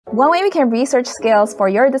One way we can research skills for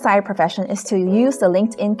your desired profession is to use the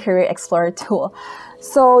LinkedIn Career Explorer tool.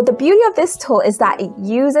 So the beauty of this tool is that it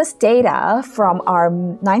uses data from our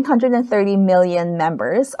 930 million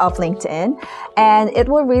members of LinkedIn, and it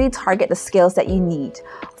will really target the skills that you need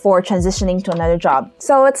for transitioning to another job.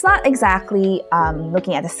 So it's not exactly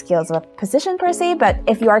looking at the skills of a position per se, but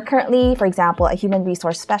if you are currently, for example, a human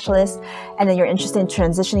resource specialist, and then you're interested in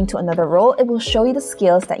transitioning to another role, it will show you the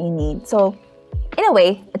skills that you need. So in a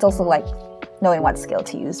way, it's also like knowing what skill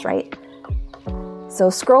to use, right? So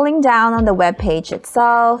scrolling down on the web page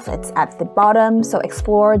itself, it's at the bottom. So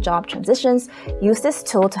explore job transitions. Use this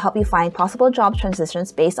tool to help you find possible job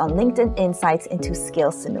transitions based on LinkedIn insights into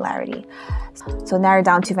skill similarity. So narrow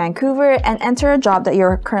down to Vancouver and enter a job that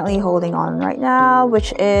you're currently holding on right now,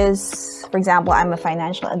 which is, for example, I'm a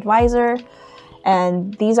financial advisor.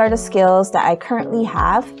 And these are the skills that I currently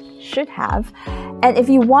should have. And if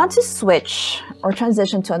you want to switch or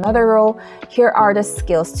transition to another role, here are the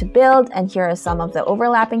skills to build, and here are some of the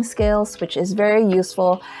overlapping skills, which is very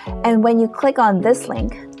useful. And when you click on this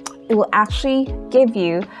link, it will actually give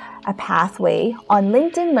you a pathway on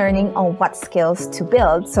LinkedIn Learning on what skills to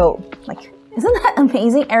build. So, like, isn't that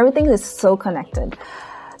amazing? Everything is so connected.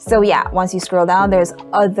 So yeah, once you scroll down, there's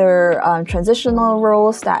other transitional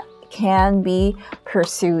roles that can be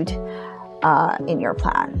pursued in your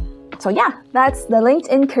plan. So yeah, that's the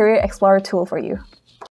LinkedIn Career Explorer tool for you.